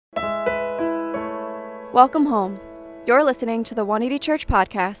Welcome home. You're listening to the 180 Church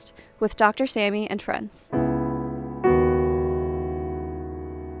Podcast with Dr. Sammy and friends.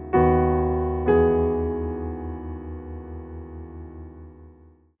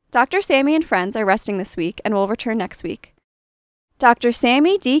 Dr. Sammy and friends are resting this week and will return next week. Dr.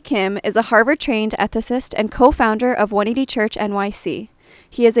 Sammy D. Kim is a Harvard-trained ethicist and co-founder of 180 Church NYC.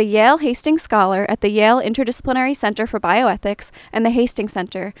 He is a Yale Hastings Scholar at the Yale Interdisciplinary Center for Bioethics and the Hastings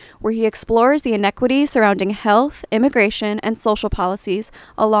Center, where he explores the inequities surrounding health, immigration, and social policies,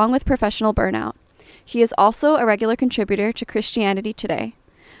 along with professional burnout. He is also a regular contributor to Christianity Today.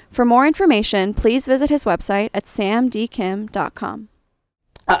 For more information, please visit his website at samdkim.com.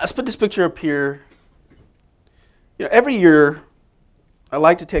 Let's put this picture up here. Every year, I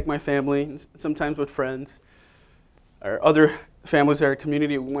like to take my family, sometimes with friends, or other families in our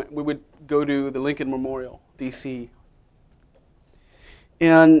community. We would go to the Lincoln Memorial, D.C.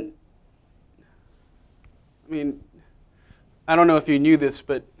 And, I don't know if you knew this,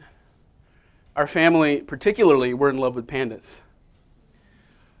 but our family, particularly, we're in love with pandas.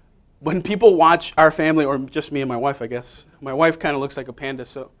 When people watch our family, or just me and my wife, I guess. My wife kind of looks like a panda,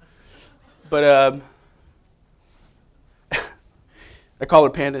 but I call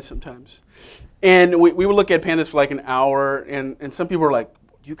her Panda sometimes. And we would look at pandas for like an hour, and some people are like,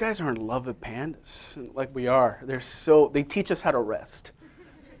 you guys are in love with pandas. And like we are. They teach us how to rest.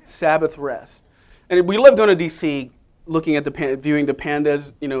 Sabbath rest. And we love going to D.C., looking at viewing the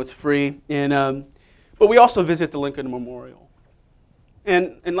pandas. It's free. But we also visit the Lincoln Memorial.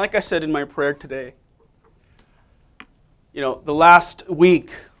 And like I said in my prayer today, the last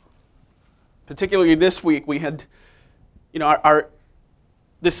week, particularly this week, we had,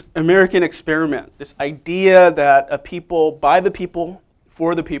 this American experiment, this idea that a people, by the people,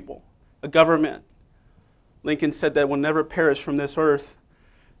 for the people, a government. Lincoln said that will never perish from this earth.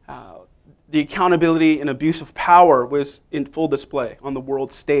 The accountability and abuse of power was in full display on the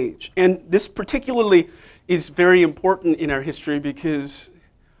world stage. And this particularly is very important in our history because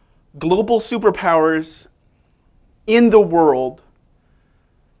global superpowers in the world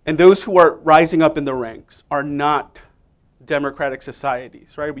and those who are rising up in the ranks are not democratic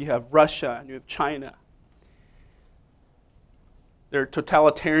societies, right? We have Russia and you have China. They're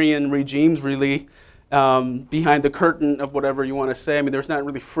totalitarian regimes, really, behind the curtain of whatever you want to say. There's not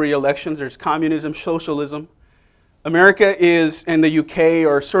really free elections. There's communism, socialism. America and the UK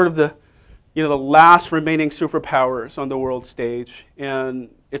are sort of the last remaining superpowers on the world stage, and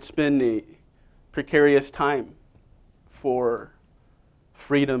it's been a precarious time for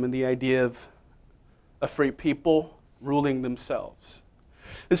freedom and the idea of a free people ruling themselves.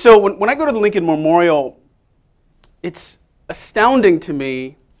 And so when I go to the Lincoln Memorial, it's astounding to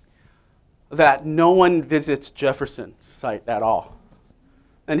me that no one visits Jefferson's site at all.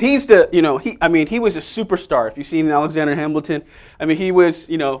 And he's he was a superstar. If you've seen Alexander Hamilton, he was,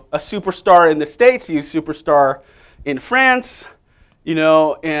 a superstar in the States. He was a superstar in France,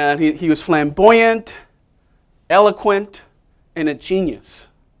 and he was flamboyant, eloquent, and a genius.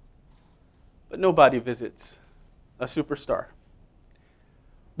 But nobody visits a superstar.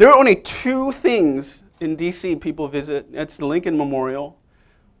 There are only two things in D.C. people visit. That's the Lincoln Memorial,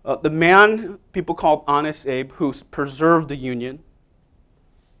 the man people called Honest Abe, who preserved the Union,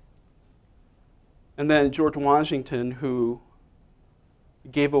 and then George Washington, who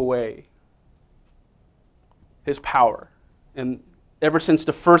gave away his power. And ever since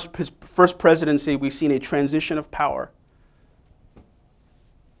his first presidency, we've seen a transition of power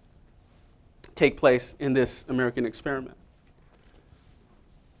take place in this American experiment.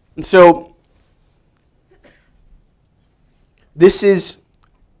 And so, this is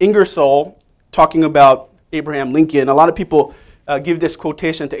Ingersoll talking about Abraham Lincoln. A lot of people give this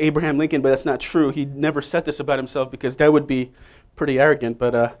quotation to Abraham Lincoln, but that's not true. He never said this about himself because that would be pretty arrogant,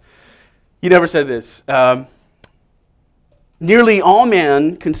 but he never said this. Nearly all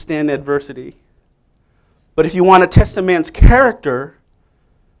men can stand adversity, but if you want to test a man's character,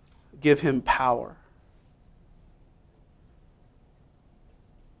 give him power.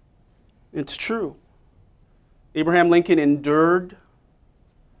 It's true. Abraham Lincoln endured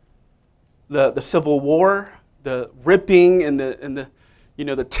the Civil War, the ripping and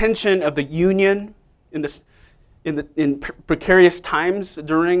the tension of the Union in precarious times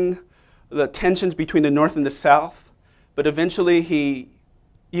during the tensions between the North and the South. But eventually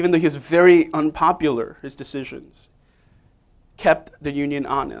even though he was very unpopular, his decisions, kept the Union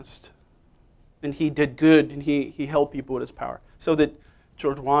honest. And he did good, and he held people with his power. So did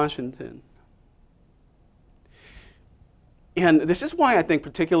George Washington. And this is why I think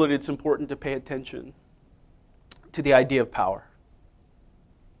particularly it's important to pay attention to the idea of power.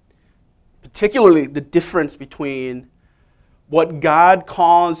 particularly the difference between what God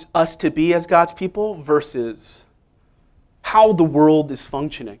calls us to be as God's people versus how the world is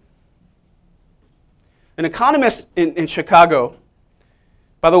functioning. An economist in Chicago,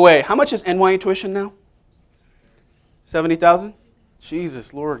 by the way, how much is NYU tuition now? 70,000?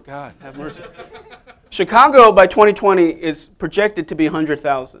 Jesus, Lord God, have mercy. Chicago by 2020 is projected to be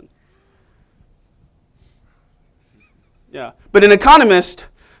 100,000. Yeah, but an economist,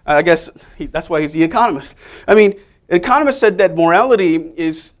 I guess that's why he's the economist. I mean, an economist said that morality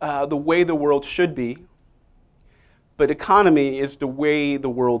is the way the world should be, but economy is the way the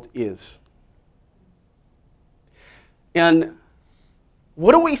world is. And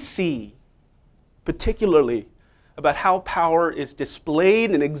what do we see, particularly, about how power is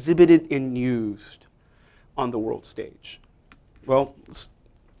displayed and exhibited and used on the world stage? Well, let's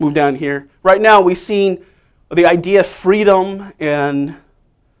move down here. Right now, we've seen the idea of freedom and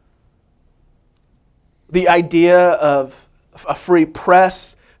the idea of a free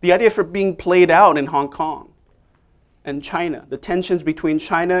press, the idea for being played out in Hong Kong and China, the tensions between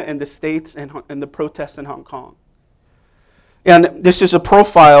China and the States and the protests in Hong Kong. And this is a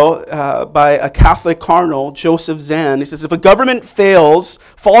profile by a Catholic cardinal, Joseph Zahn. He says, if a government falls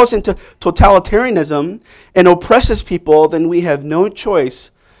into totalitarianism and oppresses people, then we have no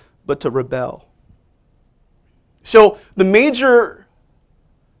choice but to rebel. So the major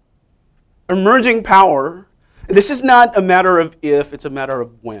emerging power, and this is not a matter of if, it's a matter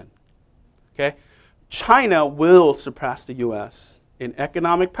of when. Okay? China will surpass the U.S. in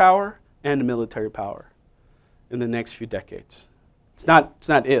economic power and military power in the next few decades. It's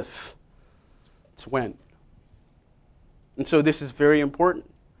not if, it's when. And so this is very important.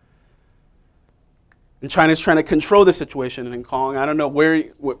 And China's trying to control the situation in Hong Kong. I don't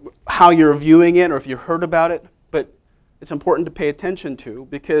know how you're viewing it or if you heard about it, but it's important to pay attention to,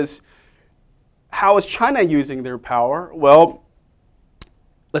 because how is China using their power? Well,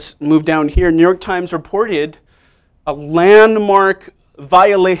 let's move down here. New York Times reported a landmark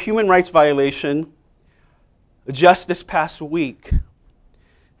human rights violation just this past week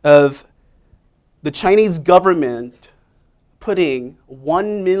of the Chinese government putting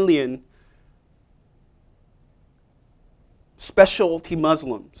 1 million specialty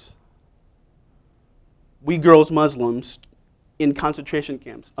Muslims, Uyghurs Muslims, in concentration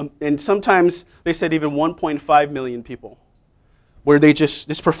camps. And sometimes they said even 1.5 million people, where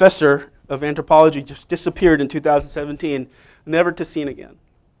this professor of anthropology just disappeared in 2017, never to seen again.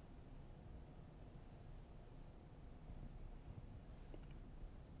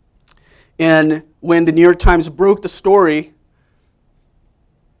 And when the New York Times broke the story,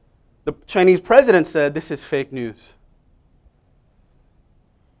 the Chinese president said, this is fake news.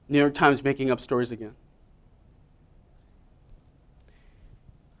 New York Times making up stories again.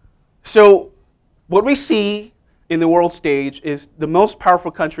 So what we see in the world stage is the most powerful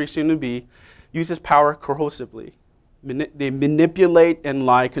country soon to be uses power corrosively. They manipulate and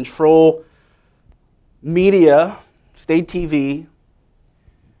lie, control media, state TV,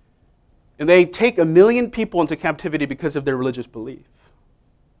 and they take 1 million people into captivity because of their religious belief.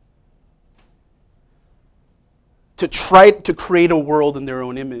 To try to create a world in their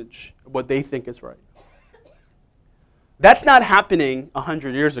own image, what they think is right. That's not happening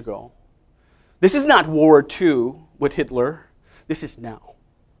 100 years ago. This is not World War II with Hitler. This is now.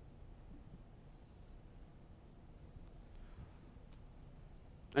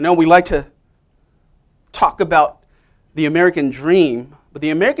 I know we like to talk about the American dream, but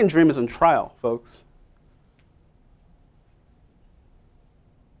the American dream is on trial, folks.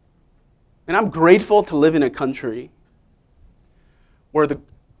 And I'm grateful to live in a country where the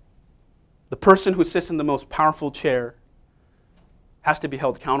person who sits in the most powerful chair has to be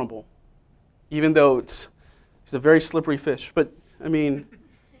held accountable, even though it's a very slippery fish. But, I mean,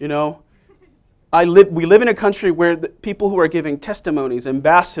 you know, we live in a country where the people who are giving testimonies,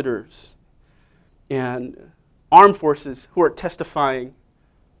 ambassadors, and armed forces who are testifying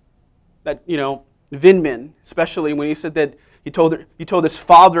that, you know, Vindman, especially when he said that he told his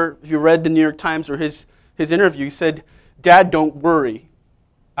father, if you read the New York Times or his interview, he said, "Dad, don't worry.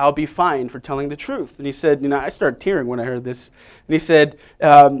 I'll be fine for telling the truth." And he said, you know, I started tearing when I heard this. And he said,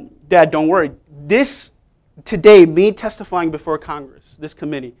 "Dad, don't worry. This, today, me testifying before Congress, this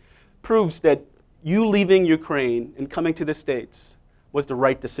committee, proves that you leaving Ukraine and coming to the States was the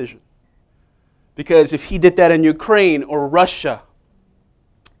right decision. Because if he did that in Ukraine or Russia,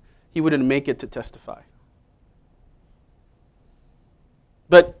 he wouldn't make it to testify."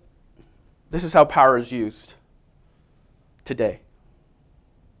 But this is how power is used today.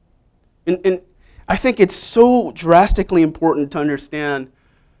 And I think it's so drastically important to understand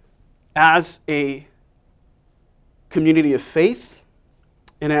as a community of faith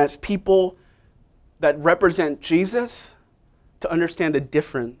and as people that represent Jesus to understand the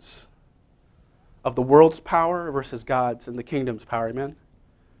difference of the world's power versus God's and the kingdom's power, amen?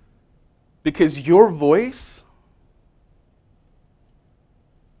 Because your voice,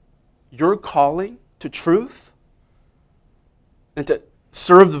 your calling to truth and to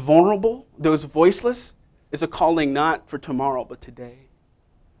serve the vulnerable, those voiceless, is a calling not for tomorrow, but today.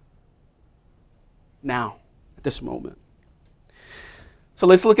 Now, at this moment. So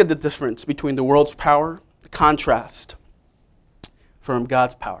let's look at the difference between the world's power, the contrast from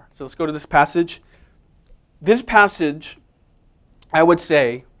God's power. So let's go to this passage. This passage, I would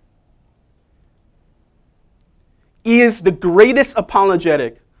say, is the greatest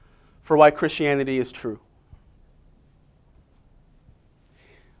apologetic for why Christianity is true.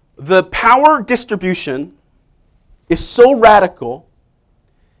 The power distribution is so radical,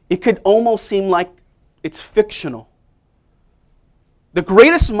 it could almost seem like it's fictional. The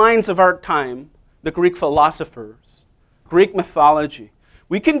greatest minds of our time, the Greek philosophers, Greek mythology,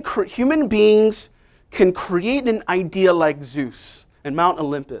 human beings can create an idea like Zeus and Mount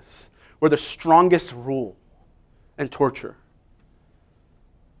Olympus, where the strongest rule and torture.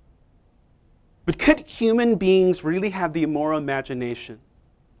 But could human beings really have the moral imagination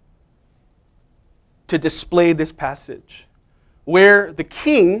to display this passage, where the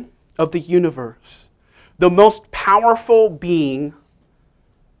king of the universe, the most powerful being,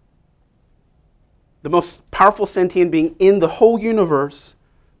 the most powerful sentient being in the whole universe,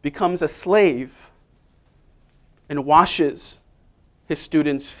 becomes a slave and washes his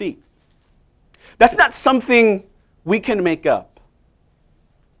students' feet? That's not something we can make up,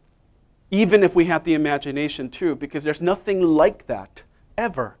 even if we have the imagination too, because there's nothing like that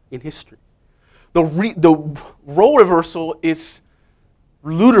ever in history. The role reversal is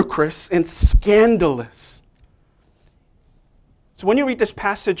ludicrous and scandalous. So when you read this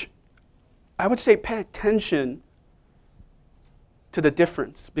passage, I would say pay attention to the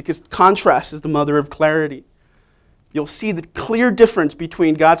difference, because contrast is the mother of clarity. You'll see the clear difference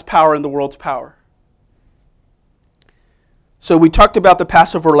between God's power and the world's power. So we talked about the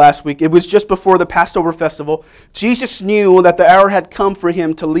Passover last week. It was just before the Passover festival. Jesus knew that the hour had come for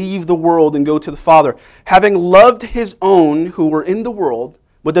him to leave the world and go to the Father. Having loved his own who were in the world,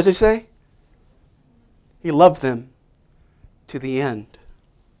 what does it say? He loved them to the end.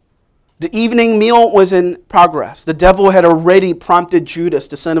 The evening meal was in progress. The devil had already prompted Judas,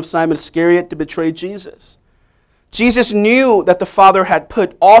 the son of Simon Iscariot, to betray Jesus. Jesus knew that the Father had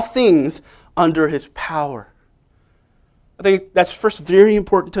put all things under his power. I think that's first very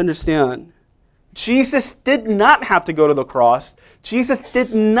important to understand. Jesus did not have to go to the cross. Jesus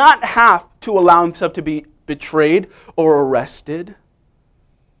did not have to allow himself to be betrayed or arrested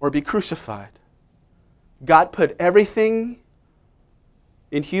or be crucified. God put everything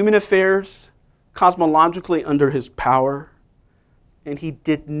in human affairs cosmologically under his power, and he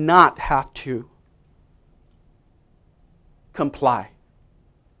did not have to comply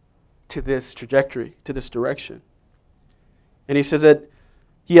to this trajectory, to this direction. And he says that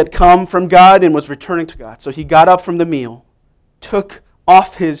he had come from God and was returning to God. So he got up from the meal, took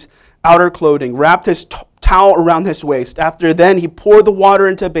off his outer clothing, wrapped his towel around his waist. After then, he poured the water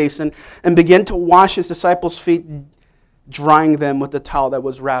into a basin and began to wash his disciples' feet, drying them with the towel that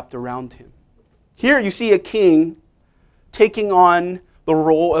was wrapped around him. Here you see a king taking on the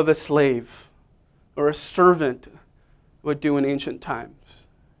role of a slave or a servant would do in ancient times.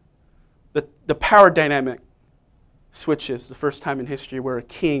 The power dynamic switches the first time in history where a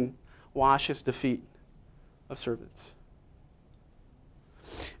king washes the feet of servants.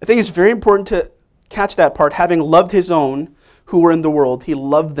 I think it's very important to catch that part. Having loved his own who were in the world, he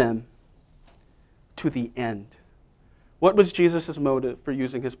loved them to the end. What was Jesus' motive for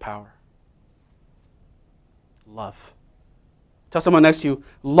using his power? Love. Tell someone next to you,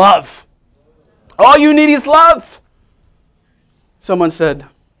 love. All you need is love. Someone said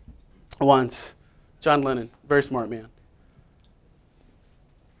once, John Lennon, very smart man.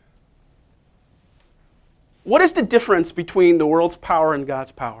 What is the difference between the world's power and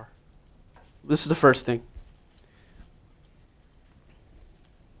God's power? This is the first thing.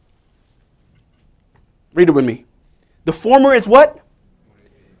 Read it with me. The former is what?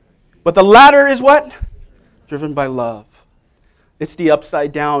 But the latter is what? Driven by love. It's the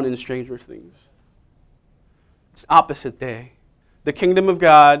upside down in Stranger Things. It's opposite day. The kingdom of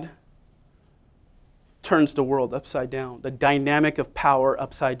God turns the world upside down. The dynamic of power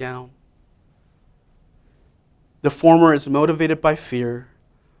upside down. The former is motivated by fear,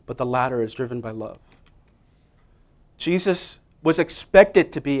 but the latter is driven by love. Jesus was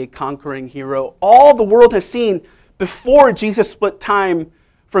expected to be a conquering hero. All the world has seen before Jesus split time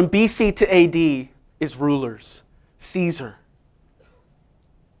from BC to AD is rulers. Caesar,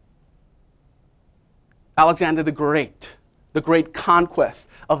 Alexander the great conquest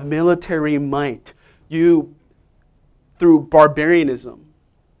of military might. You, through barbarianism,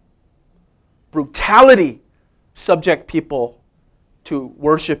 brutality, subject people to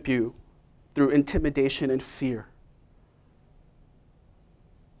worship you through intimidation and fear.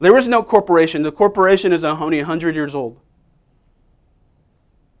 There is no corporation. The corporation is only 100 years old.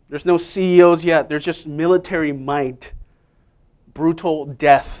 There's no CEOs yet. There's just military might, brutal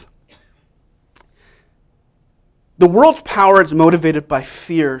death. The world's power is motivated by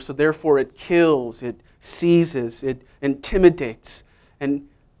fear, so therefore it kills, it seizes, it intimidates, and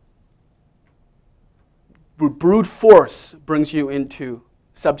brute force brings you into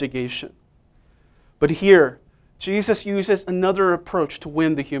subjugation. But here, Jesus uses another approach to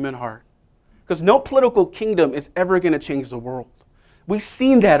win the human heart. Because no political kingdom is ever going to change the world. We've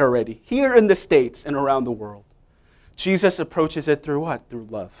seen that already, here in the States and around the world. Jesus approaches it through what? Through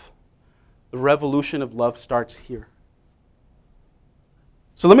love. The revolution of love starts here.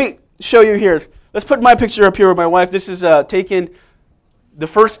 So let me show you here. Let's put my picture up here with my wife. This is taken the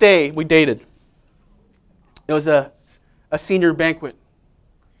first day we dated. It was a senior banquet.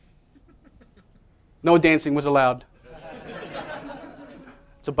 No dancing was allowed.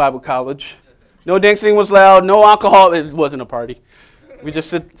 It's a Bible college. No dancing was allowed, no alcohol. It wasn't a party. We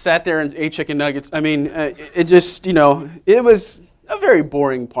just sat there and ate chicken nuggets. I mean, it just, it was a very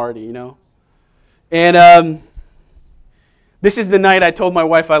boring party, And this is the night I told my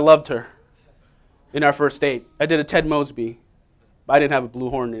wife I loved her in our first date. I did a Ted Mosby. I didn't have a blue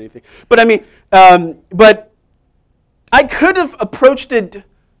horn or anything. But I mean, but I could have approached it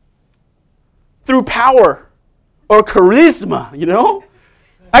through power or charisma,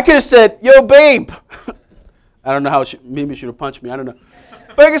 I could have said, yo, babe. I don't know how, maybe she should have punched me, I don't know.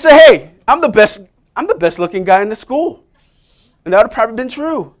 But I could say, hey, I'm the best looking guy in the school. And that would have probably been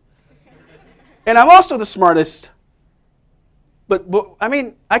true. And I'm also the smartest. But I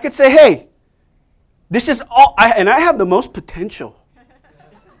mean, I could say, hey, this is all, and I have the most potential.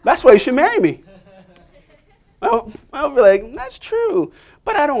 That's why you should marry me. I'll be like, that's true,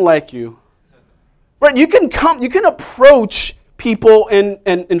 but I don't like you. Right? You can approach people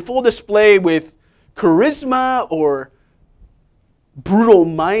in full display with charisma or brutal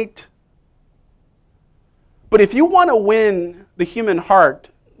might. But if you want to win the human heart,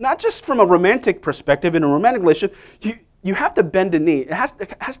 not just from a romantic perspective, in a romantic relationship, you have to bend the knee.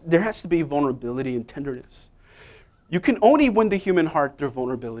 There has to be vulnerability and tenderness. You can only win the human heart through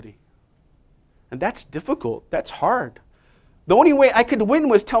vulnerability. And that's difficult. That's hard. The only way I could win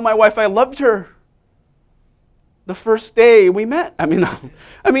was tell my wife I loved her the first day we met. I mean,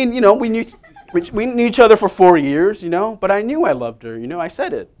 we knew each other for 4 years, but I knew I loved her, I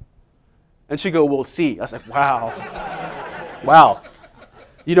said it. And she'd go, we'll see. I was like, wow. Wow.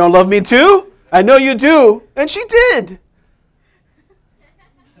 You don't love me too? I know you do. And she did.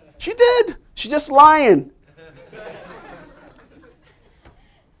 She did. She's just lying.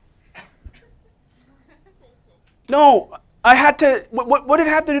 No, I had to, what did it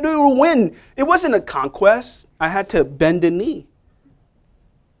have to do to win? It wasn't a conquest. I had to bend a knee.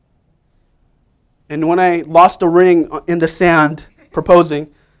 And when I lost a ring in the sand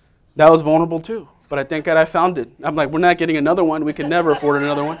proposing, that was vulnerable too. But I thank God I found it. I'm like, we're not getting another one. We can never afford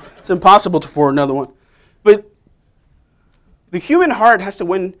another one. It's impossible to afford another one. But the human heart has to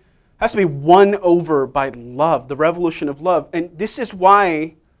be won over by love, the revolution of love. And this is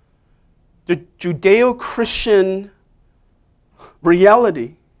why the Judeo-Christian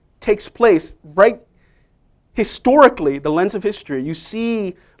reality takes place right historically, the lens of history. You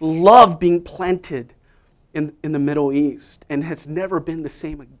see love being planted in the Middle East and has never been the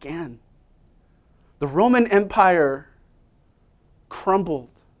same again. The Roman Empire crumbled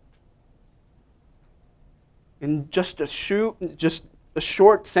in just a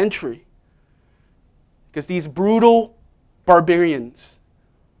short century because these brutal barbarians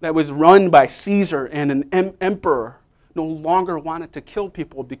that was run by Caesar and an emperor no longer wanted to kill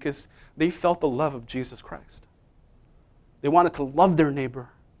people because they felt the love of Jesus Christ. They wanted to love their neighbor,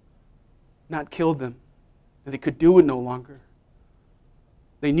 not kill them. And they could do it no longer.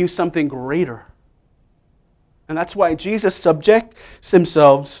 They knew something greater. And that's why Jesus subjects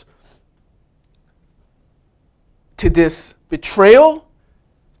himself to this betrayal,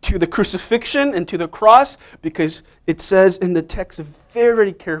 to the crucifixion, and to the cross, because it says in the text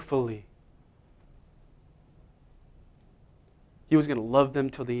very carefully, he was going to love them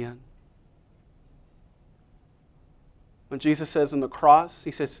till the end. When Jesus says on the cross,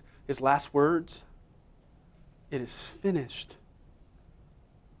 he says his last words, "It is finished."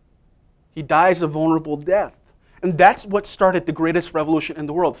 He dies a vulnerable death. And that's what started the greatest revolution in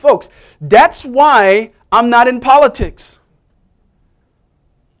the world. Folks, that's why I'm not in politics.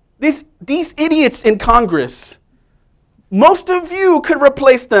 These idiots in Congress, most of you could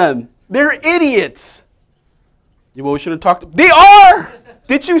replace them. They're idiots. We shouldn't talk to them. They are!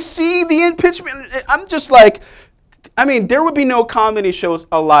 Did you see the impeachment? I'm just like, there would be no comedy shows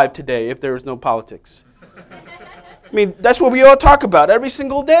alive today if there was no politics. That's what we all talk about every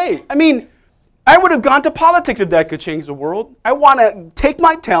single day. I would have gone to politics if that could change the world. I want to take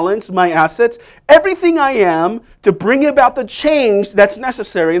my talents, my assets, everything I am to bring about the change that's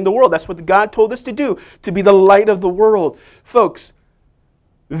necessary in the world. That's what God told us to do, to be the light of the world. Folks,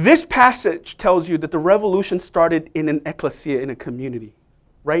 this passage tells you that the revolution started in an ecclesia, in a community,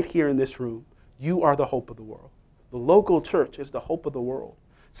 right here in this room. You are the hope of the world. The local church is the hope of the world.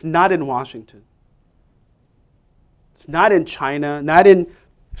 It's not in Washington. It's not in China, not in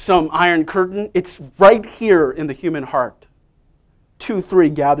some iron curtain. It's right here in the human heart. 2, 3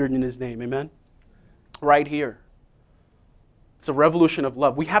 gathered in his name. Amen? Right here. It's a revolution of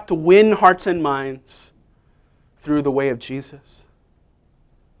love. We have to win hearts and minds through the way of Jesus,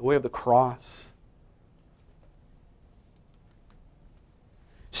 the way of the cross.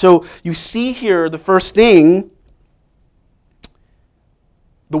 So you see here the first thing,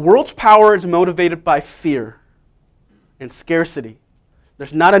 the world's power is motivated by fear and scarcity.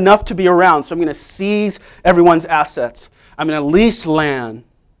 There's not enough to be around, so I'm going to seize everyone's assets. I'm going to lease land.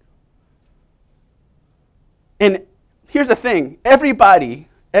 And here's the thing. Everybody,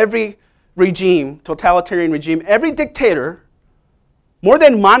 every regime, totalitarian regime, every dictator, more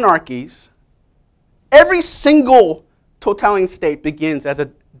than monarchies, every single totalitarian state begins as a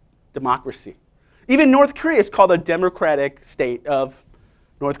democracy. Even North Korea is called a democratic state of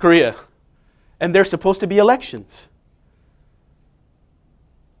North Korea. And there's supposed to be elections.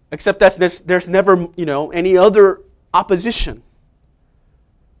 Except that there's never, any other opposition.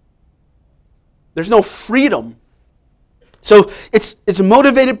 There's no freedom. So it's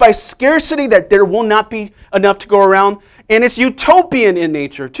motivated by scarcity, that there will not be enough to go around. And it's utopian in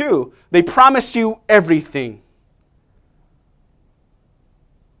nature, too. They promise you everything.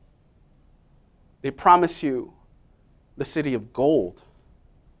 They promise you the city of gold.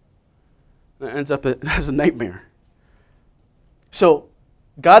 And it ends up as a nightmare. So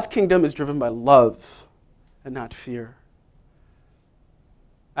God's kingdom is driven by love and not fear.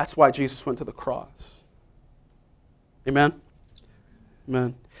 That's why Jesus went to the cross. Amen?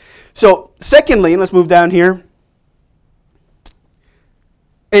 Amen. So, secondly, let's move down here.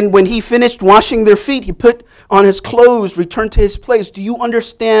 And when he finished washing their feet, he put on his clothes, returned to his place. "Do you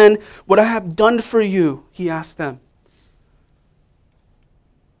understand what I have done for you?" he asked them.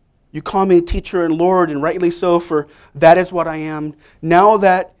 "You call me teacher and Lord, and rightly so, for that is what I am. Now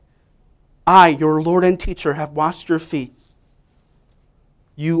that I, your Lord and teacher, have washed your feet,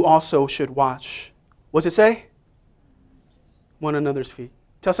 you also should wash." What's it say? One another's feet.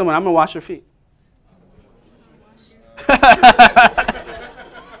 Tell someone, I'm going to wash your feet.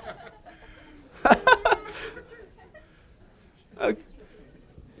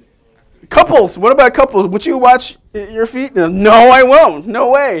 Couples, what about couples? Would you wash your feet? No, I won't.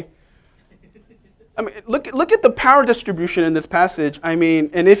 No way. Look at the power distribution in this passage. And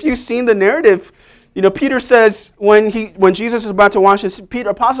if you've seen the narrative, Peter says, when Jesus is about to wash his feet,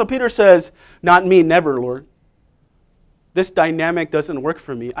 Apostle Peter says, "Not me, never, Lord. This dynamic doesn't work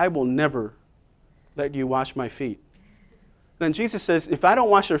for me. I will never let you wash my feet." Then Jesus says, "If I don't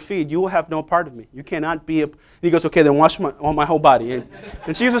wash your feet, you will have no part of me. You cannot be And he goes, "Okay, then wash my whole body."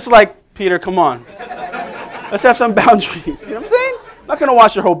 And Jesus is like, "Peter, come on. Let's have some boundaries." You know what I'm saying? I'm not going to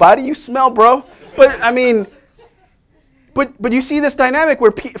wash your whole body. You smell, bro. But you see this dynamic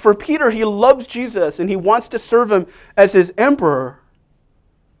where for Peter, he loves Jesus and he wants to serve him as his emperor.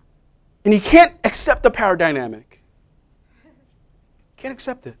 And he can't accept the power dynamic. Can't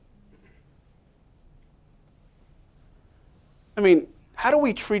accept it. How do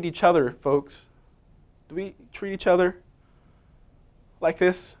we treat each other, folks? Do we treat each other like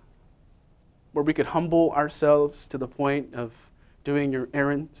this? Where we could humble ourselves to the point of doing your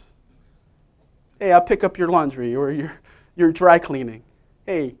errands? Hey, I'll pick up your laundry or your dry cleaning.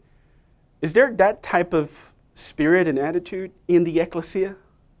 Hey, is there that type of spirit and attitude in the ecclesia? I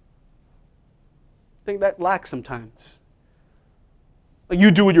think that lacks sometimes. Like,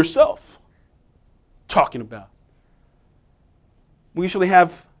 you do it yourself. Talking about. We usually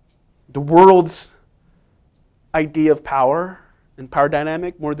have the world's idea of power and power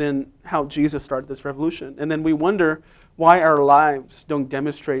dynamic more than how Jesus started this revolution. And then we wonder why our lives don't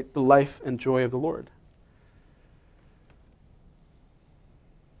demonstrate the life and joy of the Lord.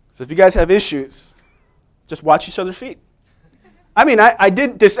 So if you guys have issues, just watch each other's feet. I mean, I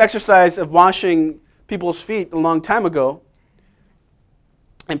did this exercise of washing people's feet a long time ago,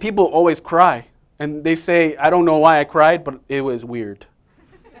 and people always cry. And they say, I don't know why I cried, but it was weird.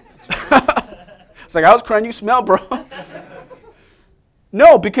 It's like, I was crying, you smell, bro.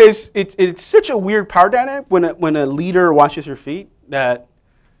 No, because it's such a weird power dynamic when a leader washes your feet that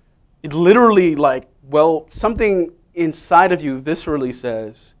it literally something inside of you viscerally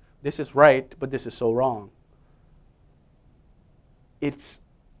says, this is right, but this is so wrong.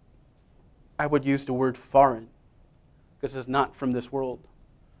 I would use the word foreign, because it's not from this world.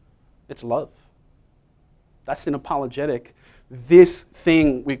 It's love. That's an apologetic. This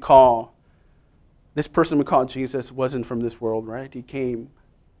person we call Jesus wasn't from this world, right? He came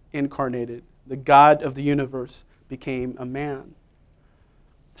incarnated. The God of the universe became a man.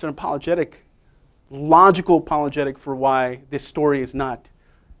 It's an apologetic, logical apologetic for why this story is not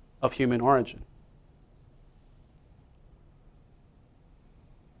of human origin.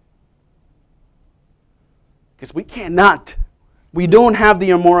 Because we don't have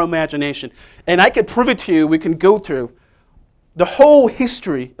the immoral imagination. And I could prove it to you. We can go through the whole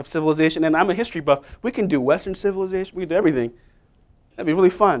history of civilization. And I'm a history buff. We can do Western civilization. We can do everything. That'd be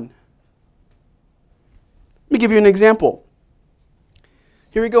really fun. Let me give you an example.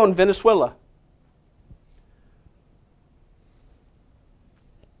 Here we go in Venezuela.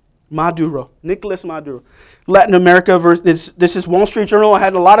 Nicolas Maduro. Latin America versus, this is Wall Street Journal. I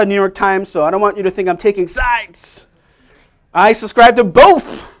had a lot of New York Times, so I don't want you to think I'm taking sides. I subscribe to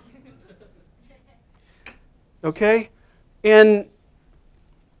both. Okay? And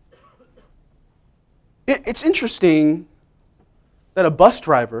it's interesting that a bus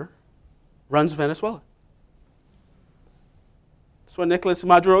driver runs Venezuela. That's what Nicolas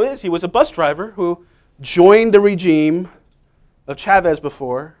Maduro is. He was a bus driver who joined the regime of Chavez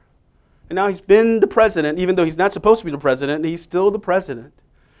before. And now he's been the president, even though he's not supposed to be the president, he's still the president.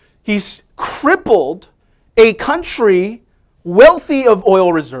 He's crippled a country wealthy of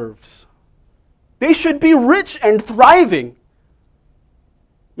oil reserves. They should be rich and thriving.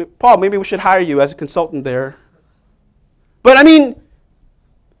 Paul, maybe we should hire you as a consultant there. But I mean,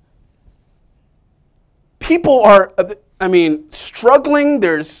 people are, struggling.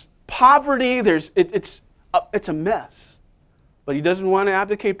 There's poverty. It's a mess. But he doesn't want to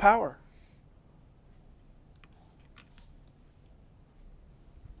abdicate power.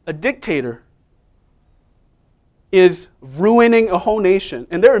 A dictator is ruining a whole nation.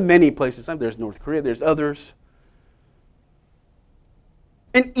 And there are many places. There's North Korea, there's others.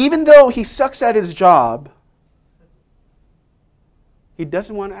 And even though he sucks at his job, he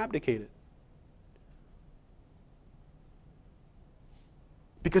doesn't want to abdicate it.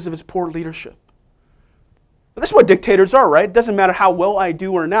 Because of his poor leadership. But that's what dictators are, right? It doesn't matter how well I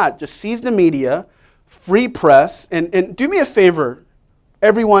do or not. Just seize the media, free press, and do me a favor,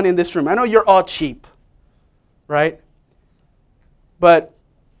 everyone in this room. I know you're all cheap, right? But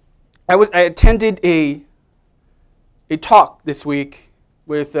I attended a talk this week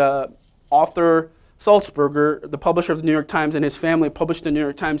with author Salzberger, the publisher of the New York Times, and his family published the New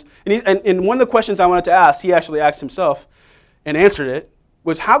York Times. And one of the questions I wanted to ask, he actually asked himself and answered it,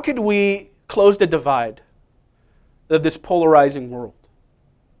 was how could we close the divide of this polarizing world,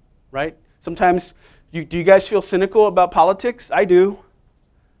 right? Sometimes, do you guys feel cynical about politics? I do.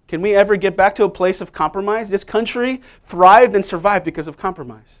 Can we ever get back to a place of compromise? This country thrived and survived because of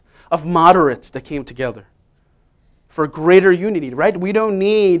compromise, of moderates that came together for greater unity, right? We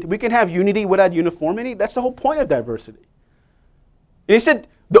can have unity without uniformity. That's the whole point of diversity. And he said,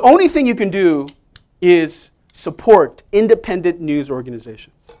 the only thing you can do is support independent news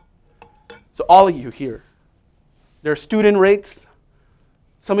organizations. So all of you here, there are student rates.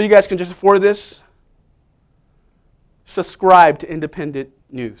 Some of you guys can just afford this. Subscribe to independent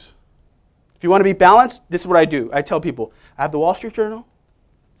news. If you want to be balanced, this is what I do. I tell people, I have the Wall Street Journal,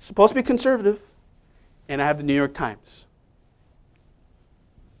 it's supposed to be conservative, and I have the New York Times.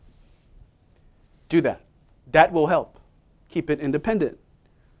 Do that. That will help. Keep it independent.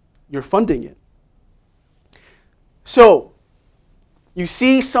 You're funding it. So, you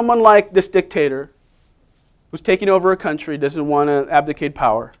see someone like this dictator who's taking over a country, doesn't want to abdicate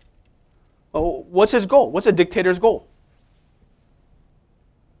power. Well, what's his goal? What's a dictator's goal?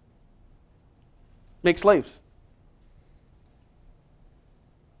 Make slaves.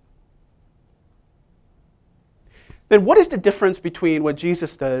 Then what is the difference between what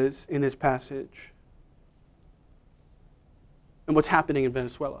Jesus does in his passage and what's happening in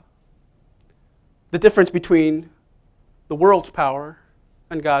Venezuela? The difference between the world's power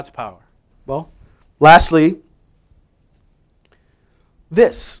and God's power? Well, lastly,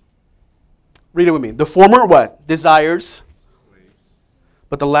 this. Read it with me. The former what? Desires. Slaves.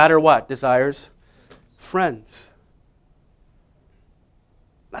 But the latter what? Desires friends.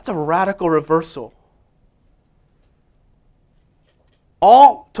 That's a radical reversal.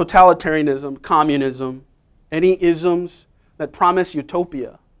 All totalitarianism, communism, any isms that promise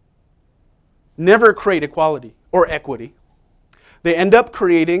utopia never create equality or equity. They end up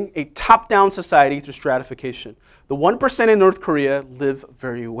creating a top-down society through stratification. The 1% in North Korea live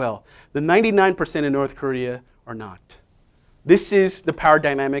very well. The 99% in North Korea are not. This is the power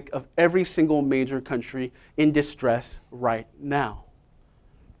dynamic of every single major country in distress right now.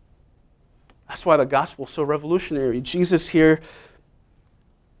 That's why the gospel is so revolutionary. Jesus here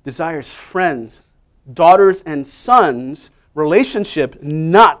desires friends, daughters and sons, relationship,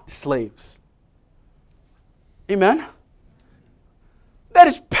 not slaves. Amen? That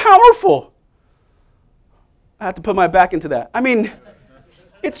is powerful. I have to put my back into that. I mean,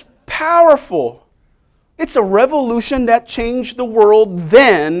 it's powerful. It's a revolution that changed the world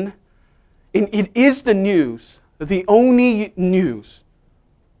then, and it is the news, the only news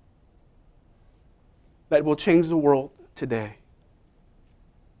that will change the world today.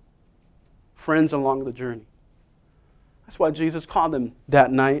 Friends along the journey. That's why Jesus called them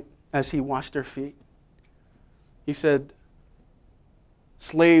that night as he washed their feet. He said,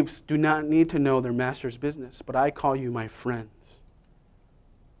 slaves do not need to know their master's business, but I call you my friends.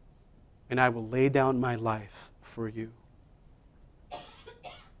 And I will lay down my life for you.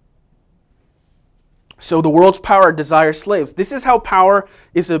 So the world's power desires slaves. This is how power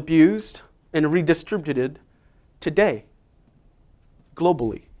is abused and redistributed today,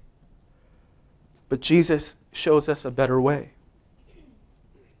 globally. But Jesus shows us a better way.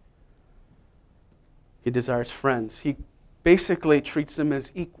 He desires friends. He basically treats them as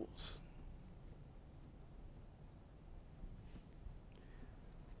equals.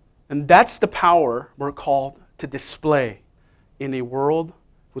 And that's the power we're called to display in a world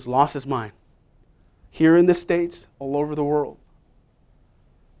who's lost its mind. Here in the States, all over the world.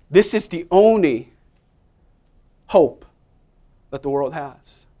 This is the only hope that the world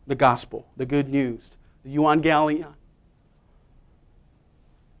has. The gospel, the good news, the euangelion.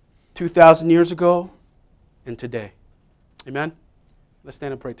 2,000 years ago and today. Amen? Let's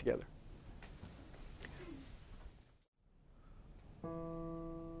stand and pray together.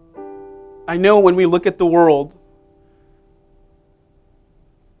 I know when we look at the world,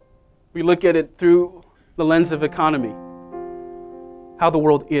 we look at it through the lens of economy, how the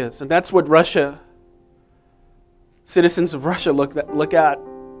world is. And that's what citizens of Russia look at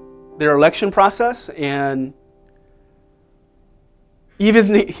their election process and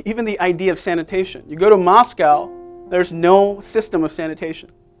even the idea of sanitation. You go to Moscow, there's no system of sanitation.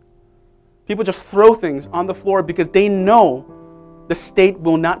 People just throw things on the floor because they know the state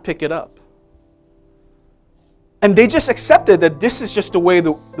will not pick it up. And they just accepted that this is just the way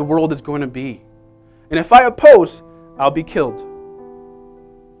the world is going to be. And if I oppose, I'll be killed.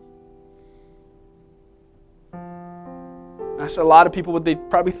 That's a lot of people what they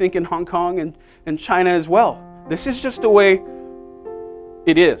probably think in Hong Kong and China as well. This is just the way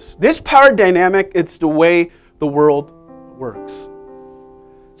it is. This power dynamic, it's the way the world works.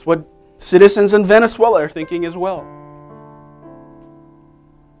 It's what citizens in Venezuela are thinking as well.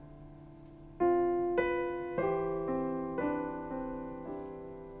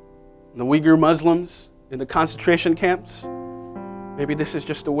 The Uyghur Muslims in the concentration camps, maybe this is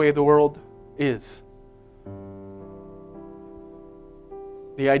just the way the world is.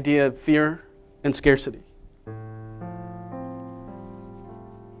 The idea of fear and scarcity.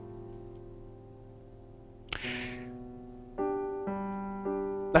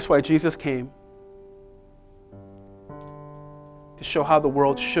 That's why Jesus came, to show how the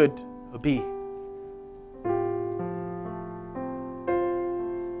world should be.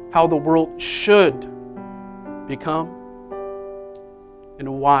 How the world should become,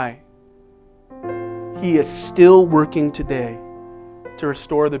 and why He is still working today to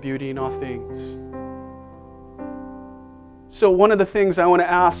restore the beauty in all things. So one of the things I want to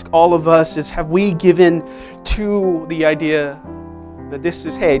ask all of us is, have we given to the idea that this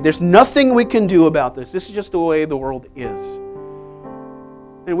is, hey, there's nothing we can do about this. This is just the way the world is.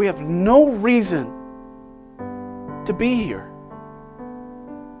 And we have no reason to be here.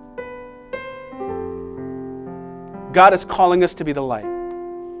 God is calling us to be the light.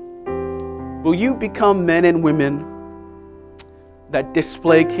 Will you become men and women that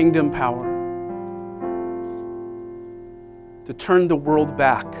display kingdom power to turn the world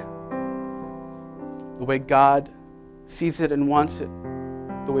back the way God sees it and wants it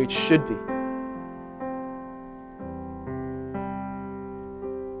the way it should be.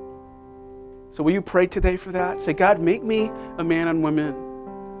 So will you pray today for that? Say, God, make me a man and woman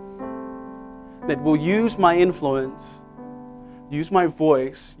that will use my influence, use my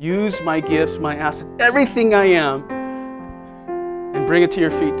voice, use my gifts, my assets, everything I am, and bring it to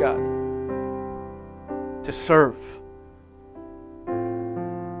your feet, God, to serve.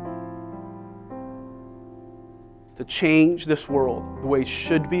 To change this world the way it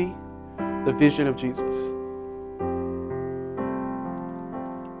should be, the vision of Jesus.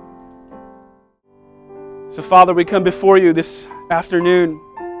 So, Father, we come before you this afternoon.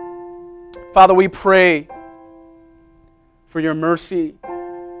 Father, we pray for your mercy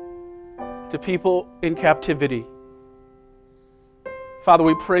to people in captivity. Father,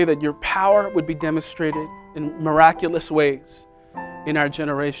 we pray that your power would be demonstrated in miraculous ways in our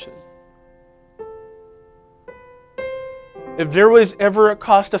generation. If there was ever a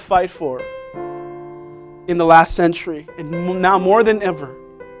cause to fight for in the last century, and now more than ever,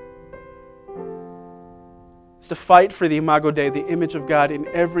 it's to fight for the Imago Dei, the image of God in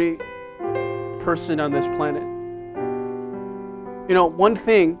every person on this planet. You know, one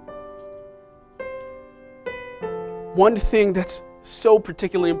thing that's so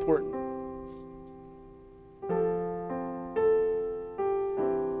particularly important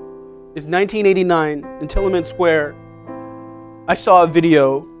is 1989 in Tiananmen Square. I saw a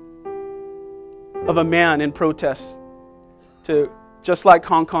video of a man in protest to just like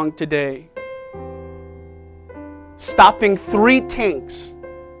Hong Kong today, stopping 3 tanks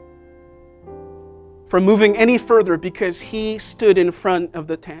from moving any further because he stood in front of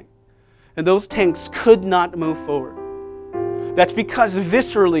the tank. And those tanks could not move forward. That's because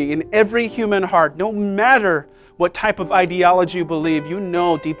viscerally in every human heart, no matter what type of ideology you believe, you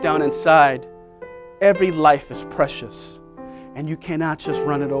know deep down inside, every life is precious. And you cannot just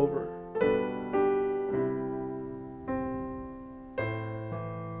run it over.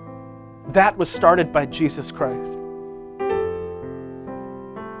 That was started by Jesus Christ.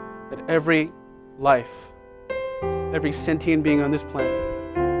 That every life, every sentient being on this planet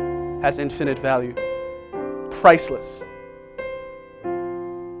has infinite value. Priceless.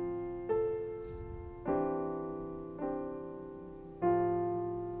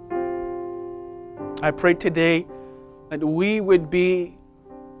 I pray today that we would be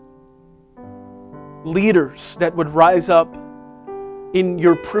leaders that would rise up in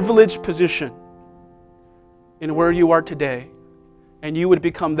your privileged position in where you are today, and you would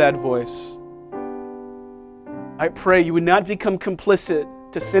become that voice. I pray you would not become complicit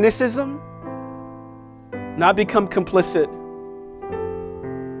to cynicism, not become complicit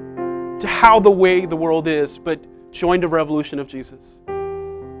to how the way the world is, but join the revolution of Jesus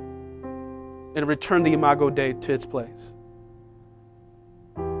and return the Imago Dei to its place.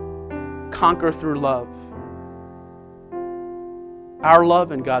 Conquer through love. Our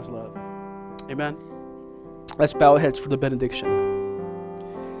love and God's love. Amen. Let's bow our heads for the benediction.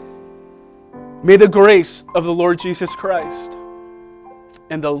 May the grace of the Lord Jesus Christ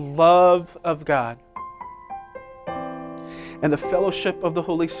and the love of God and the fellowship of the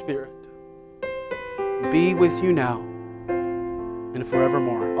Holy Spirit be with you now and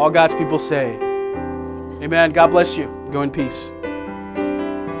forevermore. All God's people say, amen. God bless you. Go in peace.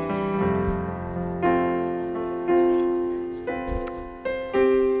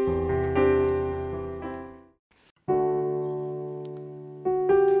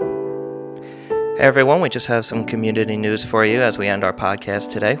 Hey everyone, we just have some community news for you as we end our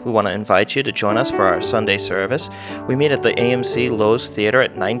podcast today. We want to invite you to join us for our Sunday service. We meet at the AMC Lowe's Theater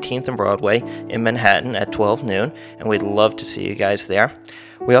at 19th and Broadway in Manhattan at 12 noon, and we'd love to see you guys there.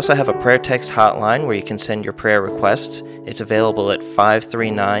 We also have a prayer text hotline where you can send your prayer requests. It's available at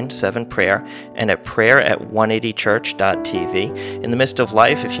 5397-PRAYER and at prayer@180church.tv. In the midst of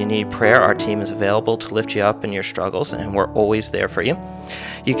life, if you need prayer, our team is available to lift you up in your struggles, and we're always there for you.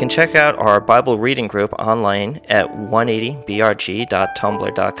 You can check out our Bible reading group online at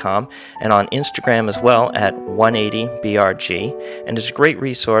 180brg.tumblr.com and on Instagram as well at 180brg. And it's a great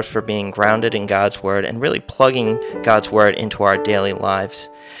resource for being grounded in God's Word and really plugging God's Word into our daily lives.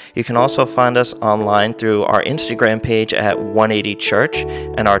 You can also find us online through our Instagram page at 180church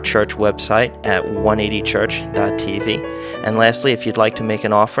and our church website at 180church.tv. And lastly, if you'd like to make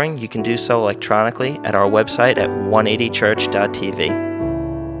an offering, you can do so electronically at our website at 180church.tv.